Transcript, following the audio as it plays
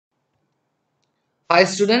Hi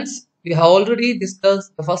students, we have already discussed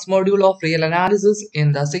the first module of real analysis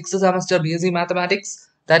in the 6th semester BSc Mathematics,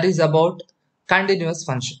 that is about continuous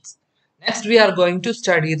functions. Next we are going to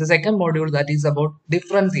study the second module, that is about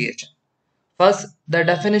differentiation. First, the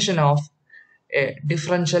definition of a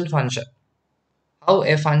differential function. How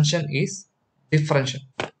a function is differential.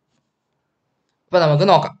 അപ്പോൾ നമുക്ക്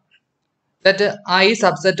നോക്കാം. Let I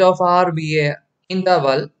subset of R be a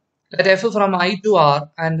interval. Let f from I to R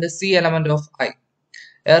and the C element of I.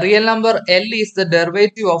 A real number L is the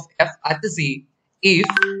derivative of f at C if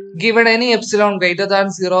given any epsilon greater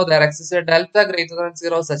than 0 there exists a delta greater than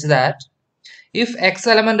 0 such that if x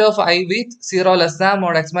element of I with 0 less than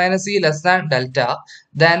mod x minus c less than delta,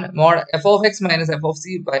 then mod f of x minus f of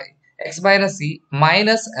c by x minus c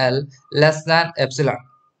minus L less than epsilon.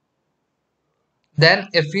 Then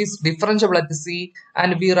f is differentiable at C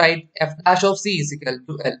and we write f dash of c is equal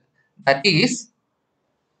to L. That is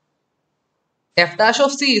f dash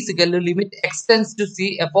of c is equal to limit x tends to c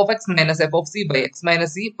f of x minus f of c by x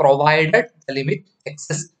minus c provided the limit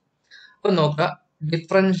exists. അപ്പോൾ നോക്കുക,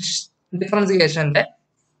 ഡിഫറൻസിയേഷന്റെ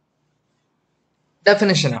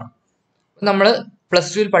definition ആണ്. നമ്മൾ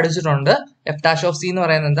plus ടുവിൽ പഠിച്ചിട്ടുണ്ട്. F dash of C എന്ന്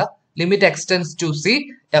പറയുന്നത് എന്താ? Limit x tends to C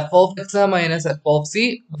F of X minus F of C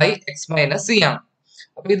by X minus C ആണ്.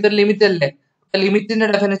 അപ്പൊ ഇതൊരു ലിമിറ്റ് അല്ലേ? ലിമിറ്റിന്റെ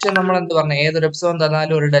ഡെഫിനിഷൻ നമ്മൾ എന്ത് പറഞ്ഞു? ഏതൊരു എപ്സിലോൺ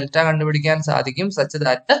തന്നാലും ഒരു ഡെൽറ്റ കണ്ടുപിടിക്കാൻ സാധിക്കും. Such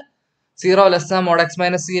that 0 less than mode X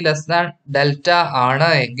minus C less than delta ആണ്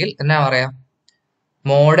എങ്കിൽ എന്നാ പറയാം?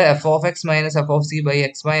 Mode F of X minus F of C by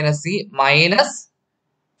X minus C minus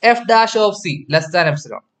F dash of C less than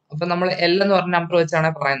epsilon. അപ്പൊ നമ്മൾ L എന്ന് പറഞ്ഞ number വെച്ചാണ്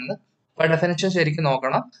പറയുന്നത്. അപ്പൊ ഡെഫിനിഷൻ ശരിക്കും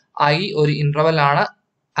നോക്കണം. ഐ ഒരു ഇന്റർവൽ ആണ്.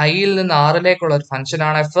 ഐയിൽ നിന്ന് ആറിലേക്കുള്ള ഒരു ഫംഗ്ഷൻ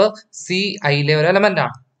ആണ് എഫ്. സി ഐയിലെ ഒരു എലമെന്റ്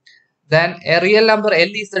ആണ്. Then a real number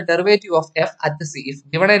L is the derivative of f at C. If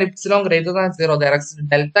given an epsilon greater than 0, there exists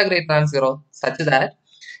delta greater than 0, such that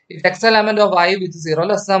if x element of I with 0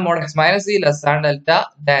 less than mod x minus c less than delta,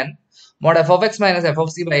 then mod f of x minus f of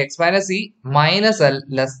c by x minus c minus L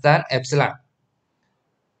less than epsilon.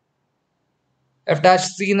 F dash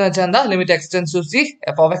c എന്ന് വെച്ചാൽ എന്താ? Limit x tends to c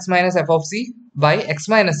f of x minus f of c by x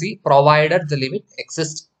minus c provided the limit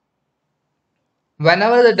exists.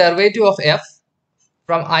 Whenever the derivative of f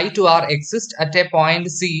from I to R exists at a point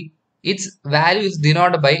C, its value is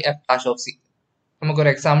denoted by f dash of c. നമുക്കൊരു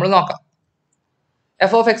example നോക്കാം.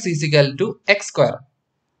 f of x is equal to x square.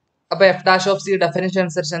 അപ്പോൾ f dash of c definition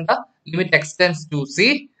അനുസരിച്ച് എന്താ? Limit x tends to c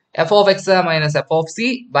f of x minus f of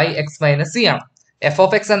c by x minus c ആണ്. f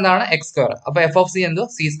of x എന്താണ്? x square. അപ്പോൾ f of c എന്തോ?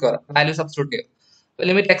 c square. Value substitute ചെയ്യും. അപ്പോൾ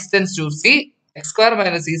limit x tends to c x square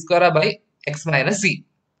minus c square by x minus c.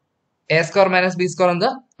 a square minus b square എന്താ?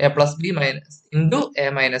 a plus b minus into a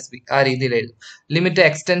minus b. ആ രീതിയിൽ എഴുതും. Limit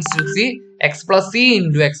x tends to c x plus c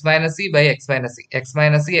into x minus c by x minus c. x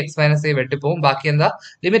minus c വെട്ടിപ്പോവും. ബാക്കി എന്താ?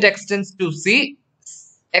 Limit x tends to c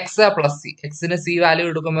x plus c. x ന് c value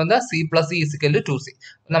എടുക്കുമ്പോൾ എന്താ? c plus c is equal to 2c.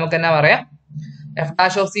 നമുക്ക് എന്നാ പറയാം? f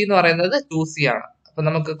dash of c എന്ന് പറയുന്നത് 2c ആണ്. അപ്പൊ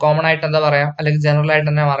നമുക്ക് കോമൺ ആയിട്ട് എന്താ പറയാം? അല്ലെങ്കിൽ ജനറൽ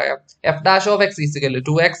ആയിട്ട് എന്നാ പറയാം? f dash of x is equal to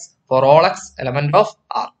 2x for all x element of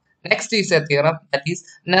R. Next is a theorem that is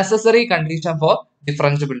necessary condition for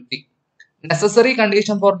differentiability. Necessary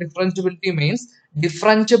condition for differentiability means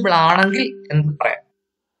differentiable ആണെങ്കിൽ എന്ന് പറയാം.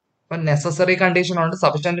 അപ്പൊ necessary condition ഉണ്ട്,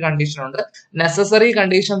 sufficient condition ഉണ്ട്. Necessary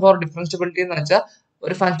condition for differentiability എന്ന് വെച്ചാൽ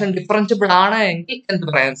ഒരു function differentiable ആണ് എങ്കിൽ എന്ത്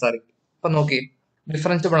പറയാൻ സാധിക്കും? അപ്പൊ നോക്കിയേ,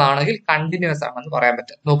 ഡിഫറൻഷ്യബിൾ ആണെങ്കിൽ കണ്ടിന്യൂസ് ആണെന്ന് പറയാൻ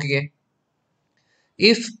പറ്റും. നോക്കിയേ,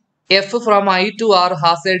 if F from I to R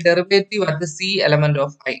has A derivative at C element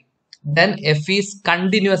of I, then f is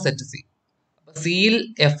continuous at c. സിയിൽ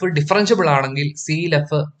f ഡിഫറൻഷ്യബിൾ ആണെങ്കിൽ സിയിൽ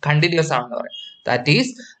f കണ്ടിന്യൂസ് ആണെന്ന് പറയും. That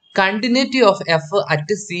is continuity of f at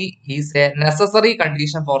c is a necessary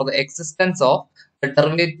condition for the existence of the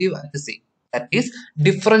derivative at c. That is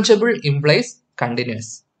differentiable implies continuous.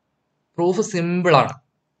 Proof simple ആണ്.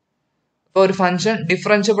 ഇപ്പൊ ഒരു function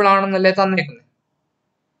differentiable ആണെന്നല്ലേ തന്നേക്കുന്നത്.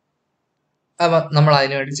 അപ്പൊ നമ്മൾ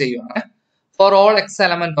അതിനുവേണ്ടി ചെയ്യുവാണ്. For all X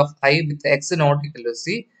element of I with X not equal to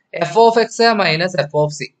C f of x minus f of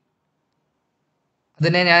c.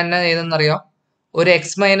 അതിനെ ഞാൻ എന്നാ ചെയ്തെന്നറിയോ? ഒരു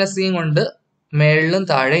എക്സ് മൈനസ് സിയും കൊണ്ട് മേളിലും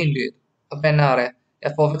താഴെ ഇൻറ്റു ചെയ്തു. അപ്പൊ എന്നാ പറയാം?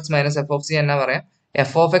 f of x minus f of c എന്നാ പറയാം?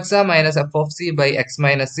 f of x minus f of c by x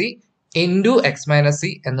minus c into x minus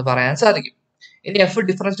c എന്ന് പറയാൻ സാധിക്കും. ഇനി f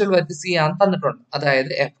ഡിഫറൻഷ്യൽ വെച്ച് c ആണ് തന്നിട്ടുണ്ട്.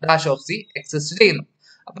 അതായത് f dash of c exist ചെയ്യുന്നു.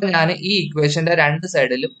 അപ്പൊ ഞാൻ ഈ ഇക്വേഷന്റെ രണ്ട്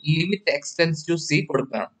സൈഡിലും limit x tends to c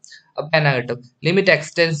കൊടുക്കുകയാണ്. അപ്പൊ എന്നാ കിട്ടും? Limit x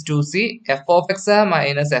tends to c f of x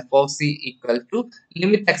minus f of c equal to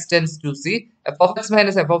limit x tends to c f of x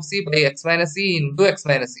minus f of c by x minus c into x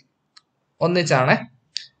minus c. ഒന്നിച്ചാണ്.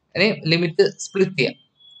 ഇനി limit split ചെയ്യാം.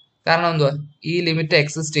 കാരണം എന്തുവാ? ഈ limit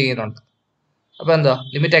exist ചെയ്യുന്നുണ്ട്. അപ്പൊ എന്താ?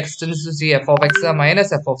 Limit x tends to c f of x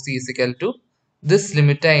minus f of c is equal to this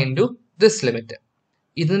limit into this limit.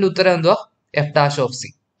 ഇതിന്റെ ഉത്തരം എന്തുവാ? F dash of C.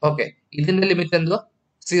 Okay, ഇതിന്റെ ലിമിറ്റ് എന്തുവാ?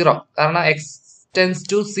 0. കാരണം x tends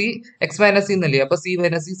to C X minus C എന്നല്ലേ, അപ്പൊ C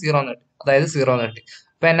minus C 0 എന്ന് കിട്ടി, അതായത് 0 എന്ന് കിട്ടി.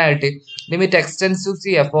 അപ്പൊ എന്നാ കിട്ടി? Limit x tends to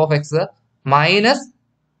C F of X minus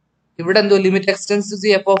ഇവിടെ എന്തോ limit x tends to C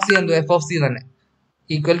F of C എന്തോ എഫ് ഓഫ് സി തന്നെ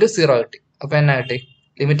ഈക്വൽ ടു 0 കിട്ടി. അപ്പൊ എന്നാ കിട്ടി?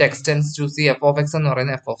 Limit x tends to C F of X എന്ന്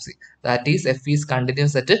പറയുന്നത് F of C, that is F is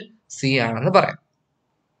continuous at C ആണെന്ന് പറയാം.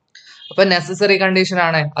 അപ്പൊ നെസസറി കണ്ടീഷൻ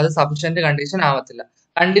ആണ്, അത് സഫിഷ്യന്റ് കണ്ടീഷൻ ആവത്തില്ല.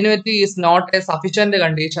 Continuity is not A sufficient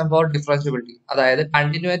condition for differentiability. അതായത്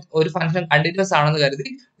ഒരു ഫംഗ്ഷൻ കണ്ടിന്യൂസ് ആണെന്ന് കരുതി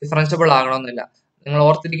ഡിഫറൻഷ്യബിൾ ആകണമെന്നില്ല. നിങ്ങൾ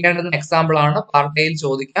ഓർത്തിരിക്കേണ്ടുന്ന എക്സാമ്പിൾ ആണ് പാർട്ട് എയിൽ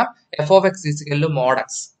ചോദിക്കാം. F of X is equal to mode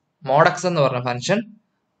X. Mode X എന്ന് പറഞ്ഞ ഫംഗ്ഷൻ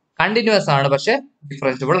കണ്ടിന്യൂസ് ആണ് പക്ഷെ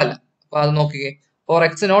ഡിഫറൻഷ്യബിൾ അല്ല. അപ്പൊ അത് നോക്കിക്കേ. Four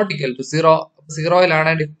X not equal to 0, 0യിലാണ്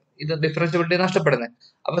ഇത് ഡിഫറൻഷ്യബിലിറ്റി നഷ്ടപ്പെടുന്നത്.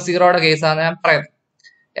 അപ്പൊ 0യുടെ കേസാണ് ഞാൻ പറയുന്നത്.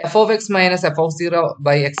 F of X minus F of 0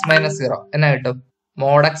 by X minus 0 എന്നാ കിട്ടും?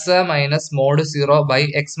 Mode X minus mode 0 by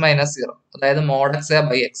X minus 0, അതായത് mode X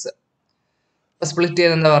by X. Split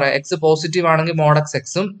ചെയ്ത് എന്താ പറയാ? എക്സ് പോസിറ്റീവ് ആണെങ്കിൽ മോഡ് എക്സ്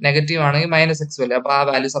എക്സും നെഗറ്റീവ് ആണെങ്കിൽ മൈനസ് എക്സും അല്ലേ. അപ്പൊ ആ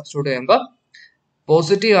വാല്യൂ സബ്സ്റ്റിറ്റ്യൂട്ട് ചെയ്യുമ്പോൾ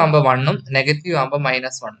പോസിറ്റീവ് ആകുമ്പോൾ 1ഉം നെഗറ്റീവ് ആകുമ്പോൾ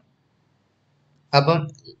 -1. അപ്പം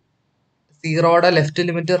 0യുടെ ലെഫ്റ്റ്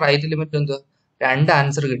ലിമിറ്റ് റൈറ്റ് ലിമിറ്റ് എന്ത്? 2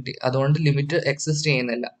 ആൻസർ കിട്ടി. അതുകൊണ്ട് ലിമിറ്റ് എക്സിസ്റ്റ്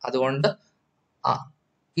ചെയ്യുന്നില്ല. അതുകൊണ്ട്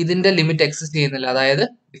ഇതിന്റെ ലിമിറ്റ് എക്സിസ്റ്റ് ചെയ്യുന്നില്ല, അതായത്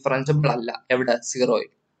ഡിഫറൻഷ്യബിൾ അല്ല എവിടെ? 0യിൽ.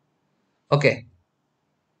 ഓക്കെ,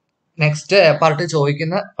 നെക്സ്റ്റ് പാർട്ട്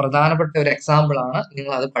ചോദിക്കുന്ന പ്രധാനപ്പെട്ട ഒരു എക്സാമ്പിൾ ആണ്,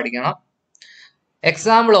 നിങ്ങൾ അത് പഠിക്കണം.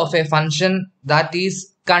 Example of A function that is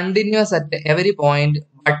continuous at every point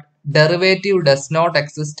but derivative does not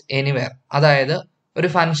exist anywhere. അതായത് ഒരു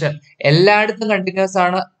ഫംഗ്ഷൻ എല്ലായിടത്തും കണ്ടിന്യൂസ്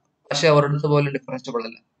ആണ് പക്ഷെ ഒരിടത്ത് പോലും ഡിഫറൻഷ്യബിൾ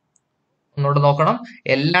അല്ല. ഒന്നുകൂടെ നോക്കണം.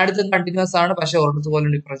 എല്ലായിടത്തും കണ്ടിന്യൂസ് ആണ് പക്ഷെ ഒരിടത്ത്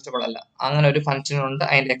പോലും ഡിഫറൻഷ്യബിൾ അല്ല. അങ്ങനെ ഒരു ഫംഗ്ഷൻ ഉണ്ട്.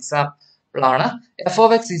 അതിന്റെ എക്സാമ്പിൾ ആണ് F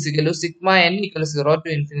of X is equal to sigma N equal 0 to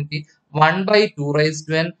infinity 1/2 raise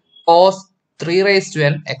to N cos 3 raise to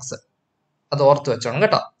N X. അത് ഓർത്ത് വെച്ചോണം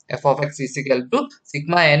കേട്ടോ. F of X is equal to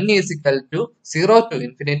sigma N is equal to 0 to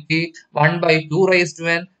infinity 1/2 raise to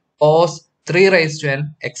N cos 3 raise to N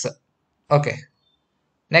X. Okay,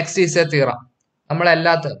 next is A theorem.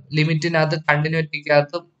 നമ്മളെല്ലാത്ത ലിമിറ്റിനകത്ത്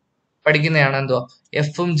കണ്ടിന്യൂറ്റിക്കകത്ത് പഠിക്കുന്നതാണ് എന്തോ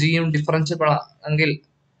എഫും ജിയും differentiable ആണെങ്കിൽ,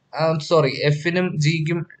 sorry, എഫിനും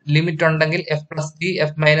ജിക്കും limit ഉണ്ടെങ്കിൽ F plus G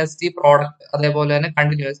F minus G product, അതേപോലെ തന്നെ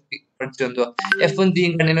continuous പഠിച്ചു. എന്തോ എഫും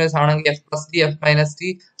ജിയും കണ്ടിന്യൂസ് ആണെങ്കിൽ F plus G F minus G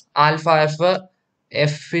alpha F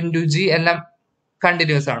F into G എല്ലാം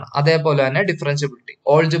കണ്ടിന്യൂസ് ആണ്. അതേപോലെ തന്നെ ഡിഫറൻഷ്യബിലിറ്റി,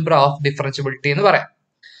 ഓൾജിബ്ര ഓഫ് ഡിഫറൻഷ്യബിലിറ്റി എന്ന് പറയാം.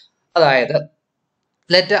 അതായത്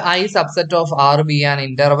let I subset of R be an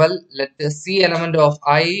interval, let C element of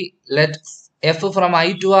I, let F from I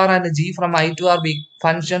to R and G from I to R be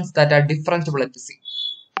functions that are differentiable at C.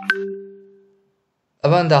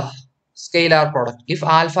 Upon the scalar product, if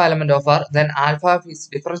alpha element of R, then alpha F is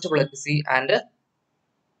differentiable at C and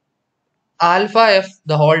alpha F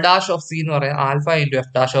the whole dash of C or alpha into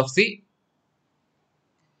F dash of C.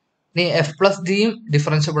 ഇനി F plus ജിയും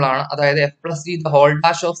differentiable ആണ്. അതായത് F plus G the whole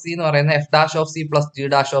dash of C എന്ന് പറയുന്നത് F dash of C plus G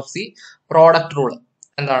dash of C product rule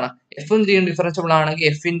എന്താണ്? എഫും ജിയും differentiable ആണെങ്കിൽ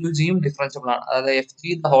എഫ് ഇൻറ്റു ജിയും ഡിഫറൻഷ്യബിൾ ആണ്. അതായത് F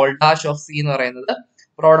G the whole dash of C എന്ന് പറയുന്നത്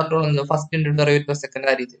പ്രോഡക്റ്റ് റൂൾ എന്ത്? ഫസ്റ്റ് ഇൻറ്റു ഡെറിവേറ്റീവ് സെക്കൻഡ്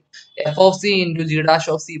ആ രീതിയിൽ F of C into G dash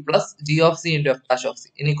of C plus G of C into F dash of C.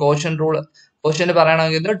 ഇനി quotient rule, quotient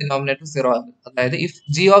പറയണമെങ്കിൽ denominator 0 ആകും. അതായത് if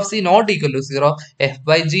G of C not equal to 0 F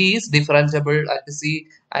by G is differentiable at C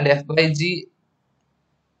and F by G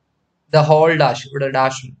the whole dash, ഇവിടെ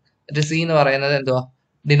dash C എന്ന് പറയുന്നത് എന്തുവാ?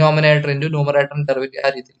 Denominator into numerator derivative ആ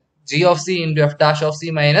രീതിയിൽ G of C into F dash of C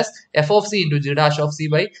minus F of C into G dash of C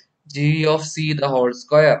by G of C the whole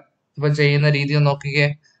square. ഇപ്പൊ ചെയ്യുന്ന രീതി ഒന്ന് നോക്കിക്കേ.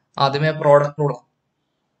 ആദ്യമേ പ്രോഡക്റ്റ് റൂൾ.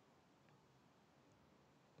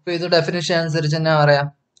 ഇപ്പൊ ഇത് ഡെഫിനിഷൻ അനുസരിച്ച് തന്നെ പറയാം.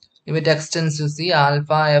 Limit x tends to C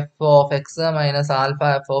alpha F of X minus alpha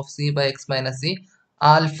F of C by X minus C.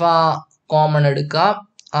 Alpha common എടുക്കാം,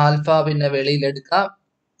 ആൽഫ പിന്നെ വെളിയിൽ എടുക്കാം,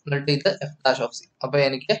 എന്നിട്ട് ഇത് എഫ് ഡാഷ് ഓഫ് സി. അപ്പൊ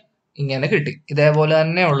എനിക്ക് ഇങ്ങനെ കിട്ടി. ഇതേപോലെ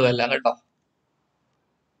തന്നെ ഉള്ളൂ എല്ലാം കേട്ടോ.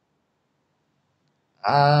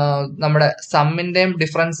 നമ്മുടെ സമ്മിന്റെയും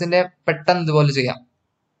ഡിഫറൻസിന്റെയും പെട്ടെന്ന് ഇതുപോലെ ചെയ്യാം.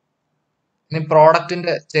 ഇനി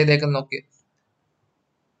പ്രോഡക്റ്റിന്റെ ചെയ്തേക്കെന്ന് നോക്കി.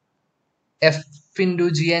 എഫ് ഇൻറ്റു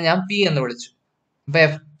ജിയെ ഞാൻ പി എന്ന് വിളിച്ചു. അപ്പൊ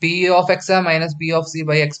F P of X minus P of C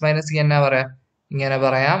by X minus C എന്നാ പറയാം? ഇങ്ങനെ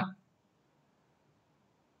പറയാം.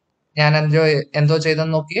 ഞാൻ എന്തോ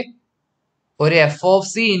ചെയ്തെന്ന് നോക്കിയേ. ഒരു F of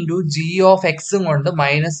C into G of എക്സും കൊണ്ട്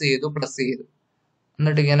മൈനസ് ചെയ്തു പ്ലസ് ചെയ്തു.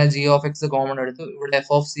 എന്നിട്ട് ഇങ്ങനെ ജി ഓഫ് എക്സ് കോമൺ എടുത്തു, ഇവിടെ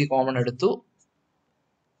എഫ് ഓഫ് സി കോമൺ എടുത്തു.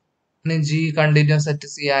 ഇനി ജി കണ്ടിന്യൂസ് അറ്റ്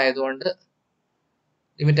സി ആയതുകൊണ്ട്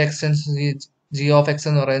limit extends G of X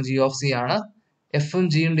എന്ന് പറയുന്നത് ജി ഓഫ് സി ആണ്. എഫും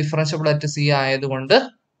ജിയും ഡിഫറൻഷ്യബിൾ അറ്റ് സി ആയതുകൊണ്ട്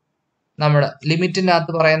നമ്മുടെ ലിമിറ്റിന്റെ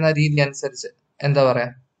അകത്ത് പറയുന്ന രീതി അനുസരിച്ച് എന്താ പറയാ?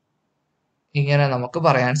 ഇങ്ങനെ നമുക്ക്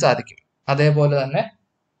പറയാൻ സാധിക്കും. അതേപോലെ തന്നെ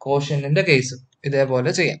കോഷ്യന്റിന്റെ കേസും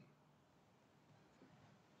ഇതേപോലെ ചെയ്യാം.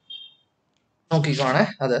 നോക്കിക്കോണേ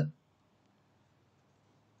അത്.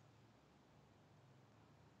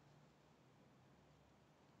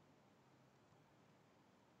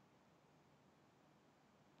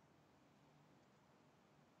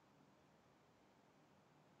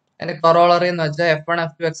 അതിന്റെ കൊറോളറി എന്ന് വെച്ചാൽ F1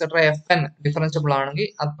 F2 etcetera Fn differentiable ആണെങ്കിൽ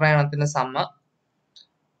അത്രയാണ് അതിന്റെ സമ്മ.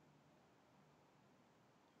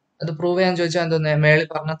 അത് പ്രൂവ് ചെയ്യാൻ ചോദിച്ചാൽ എന്തോന്ന്, മേളിൽ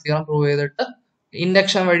പറഞ്ഞ തിയറം പ്രൂവ് ചെയ്തിട്ട്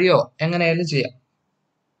ഇൻഡക്ഷൻ വഴിയോ എങ്ങനെയായാലും ചെയ്യാം.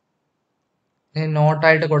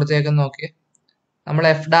 നോട്ടായിട്ട് കൊടുത്തേക്കുന്ന നോക്കി, നമ്മൾ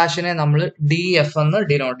എഫ് ഡാഷിനെ നമ്മൾ ഡി എഫ് എന്ന്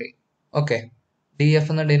ഡിനോട്ട് ചെയ്യും. ഓക്കെ, ഡി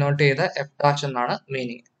എഫ് എന്ന് ഡിനോട്ട് ചെയ്ത എഫ് ഡാഷ് എന്നാണ്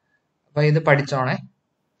മീനിങ്. അപ്പൊ ഇത് പഠിച്ചോണേ.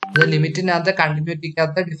 ഇത് ലിമിറ്റിനകത്ത്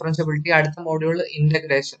കണ്ടിന്യൂറ്റിക്കകത്ത് ഡിഫറൻഷ്യബിലിറ്റി, അടുത്ത മോഡ്യൂൾ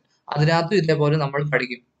ഇന്റഗ്രേഷൻ, അതിനകത്തും ഇതേപോലെ നമ്മൾ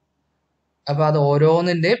പഠിക്കും. അപ്പൊ അത്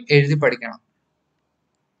ഓരോന്നിന്റെയും എഴുതി പഠിക്കണം.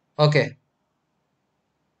 ഓക്കെ.